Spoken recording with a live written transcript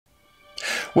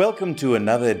Welcome to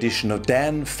another edition of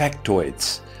Dan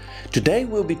Factoids. Today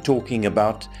we'll be talking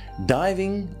about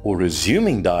diving or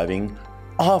resuming diving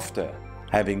after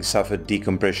having suffered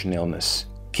decompression illness.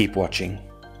 Keep watching.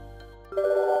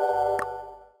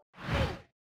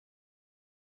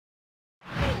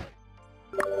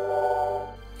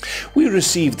 We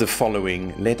received the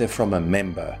following letter from a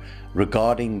member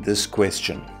regarding this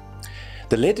question.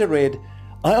 The letter read,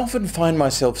 "I often find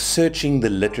myself searching the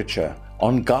literature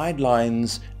on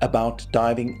guidelines about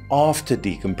diving after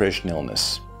decompression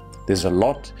illness. There's a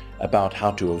lot about how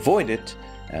to avoid it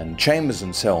and chambers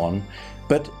and so on,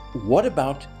 but what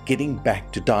about getting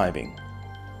back to diving?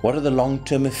 What are the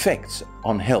long-term effects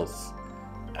on health?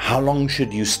 How long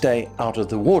should you stay out of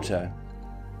the water?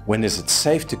 When is it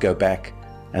safe to go back?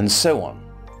 And so on.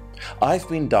 I've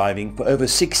been diving for over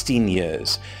 16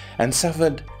 years and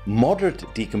suffered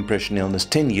moderate decompression illness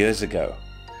 10 years ago.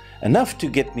 Enough to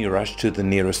get me rushed to the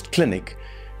nearest clinic,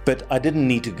 but I didn't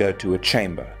need to go to a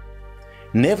chamber.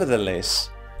 Nevertheless,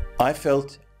 I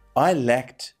felt I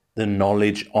lacked the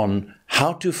knowledge on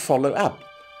how to follow up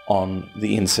on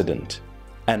the incident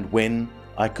and when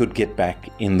I could get back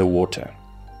in the water."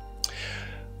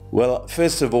 Well,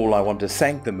 first of all, I want to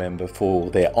thank the member for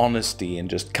their honesty in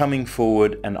just coming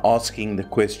forward and asking the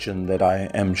question that I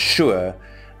am sure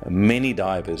many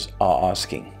divers are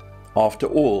asking. After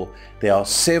all, there are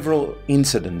several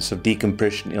incidents of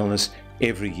decompression illness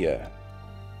every year.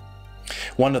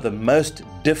 One of the most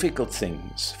difficult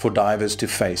things for divers to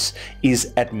face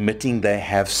is admitting they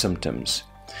have symptoms,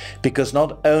 because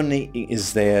not only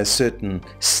is there a certain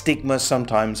stigma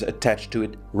sometimes attached to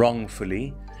it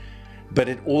wrongfully, but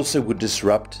it also would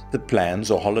disrupt the plans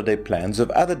or holiday plans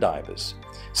of other divers.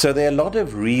 So there are a lot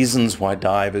of reasons why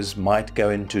divers might go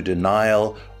into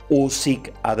denial or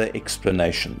seek other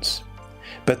explanations.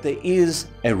 But there is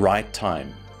a right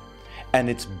time, and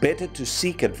it's better to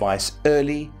seek advice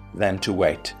early than to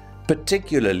wait,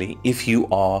 particularly if you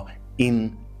are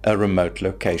in a remote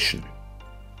location.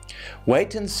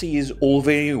 Wait and see is all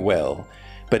very well,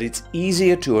 but it's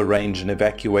easier to arrange an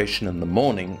evacuation in the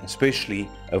morning, especially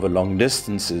over long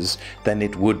distances, than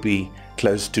it would be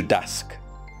close to dusk.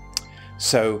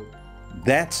 So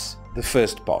that's the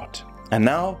first part. And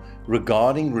now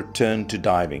regarding return to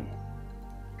diving.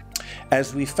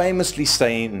 As we famously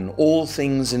say in all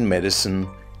things in medicine,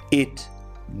 it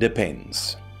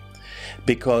depends.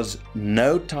 Because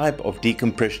no type of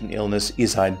decompression illness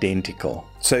is identical.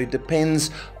 So it depends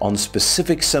on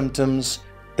specific symptoms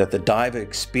that the diver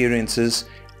experiences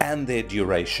and their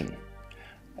duration,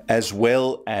 as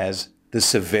well as the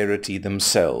severity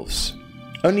themselves.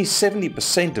 Only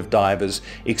 70% of divers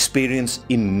experience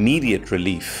immediate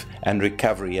relief and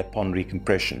recovery upon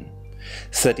recompression.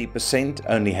 30%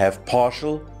 only have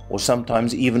partial or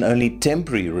sometimes even only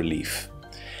temporary relief,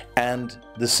 and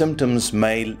the symptoms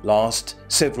may last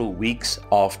several weeks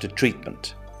after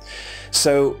treatment.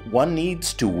 So one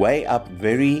needs to weigh up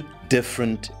very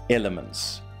different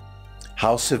elements.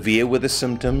 How severe were the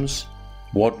symptoms?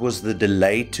 What was the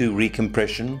delay to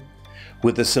recompression?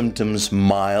 Were the symptoms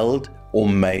mild or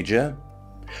major?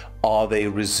 Are there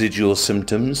residual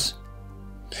symptoms?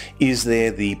 Is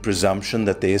there the presumption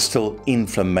that there is still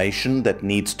inflammation that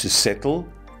needs to settle?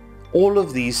 All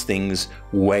of these things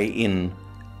weigh in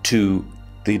to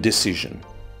the decision.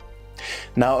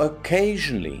 Now,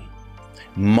 occasionally,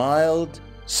 mild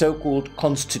so-called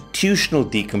constitutional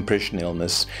decompression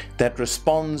illness that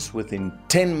responds within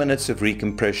 10 minutes of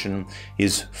recompression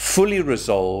is fully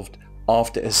resolved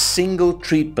after a single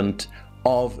treatment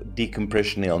of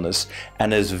decompression illness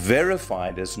and is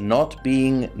verified as not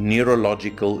being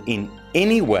neurological in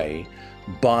any way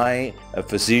by a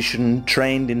physician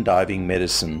trained in diving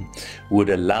medicine,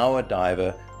 would allow a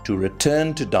diver to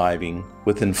return to diving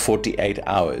within 48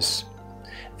 hours.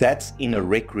 That's in a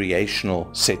recreational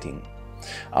setting.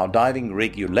 Our diving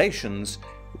regulations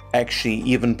actually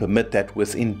even permit that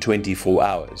within 24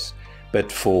 hours.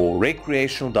 But for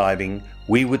recreational diving,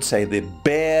 we would say the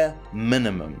bare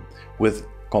minimum with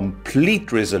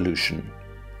complete resolution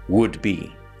would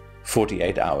be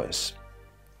 48 hours.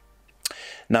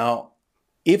 Now,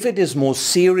 if it is more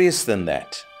serious than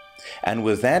that, and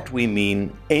with that we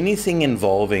mean anything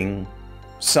involving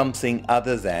something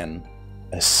other than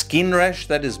a skin rash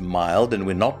that is mild, and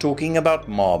we're not talking about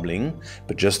marbling,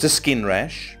 but just a skin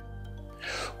rash.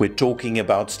 We're talking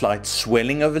about slight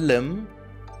swelling of a limb,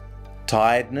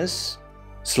 tiredness,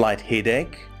 slight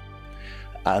headache.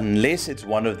 Unless it's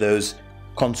one of those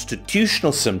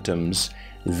constitutional symptoms,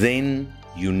 then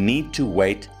you need to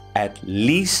wait at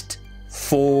least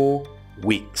 4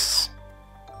 weeks.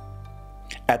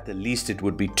 At the least it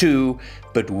would be 2,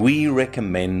 but we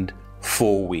recommend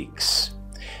 4 weeks.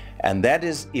 and that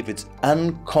is if it's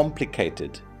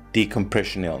uncomplicated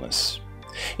decompression illness.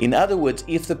 In other words,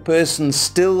 if the person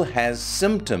still has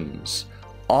symptoms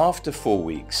after 4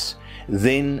 weeks,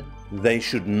 then they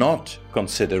should not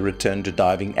consider return to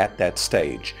diving at that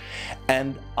stage.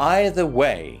 And either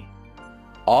way,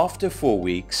 after 4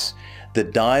 weeks, the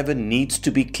diver needs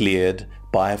to be cleared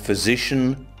by a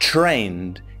physician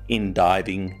trained in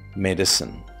diving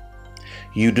medicine.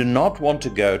 You do not want to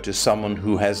go to someone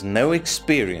who has no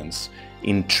experience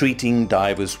in treating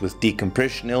divers with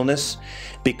decompression illness,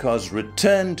 because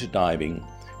return to diving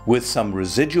with some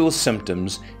residual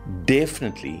symptoms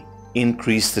definitely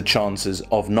increase the chances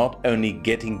of not only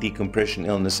getting decompression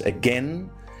illness again,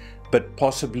 but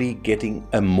possibly getting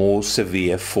a more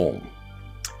severe form.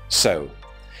 So,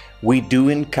 we do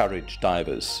encourage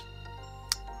divers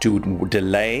to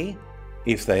delay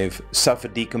if they've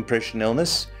suffered decompression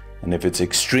illness, and if it's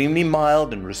extremely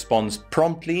mild and responds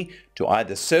promptly to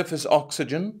either surface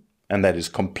oxygen, and that is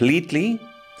completely,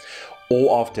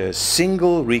 or after a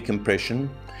single recompression,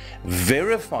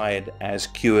 verified as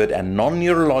cured and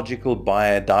non-neurological by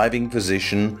a diving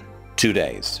physician, 2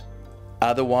 days.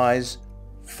 Otherwise,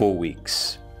 4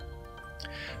 weeks.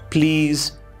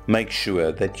 Please make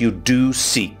sure that you do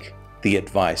seek the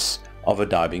advice of a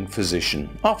diving physician.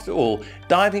 After all,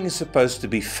 diving is supposed to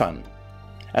be fun,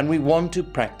 and we want to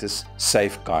practice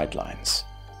safe guidelines.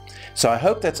 So I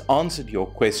hope that's answered your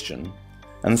question,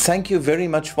 and thank you very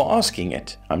much for asking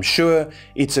it. I'm sure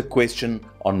it's a question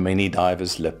on many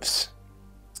divers' lips.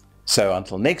 So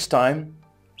until next time,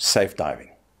 safe diving.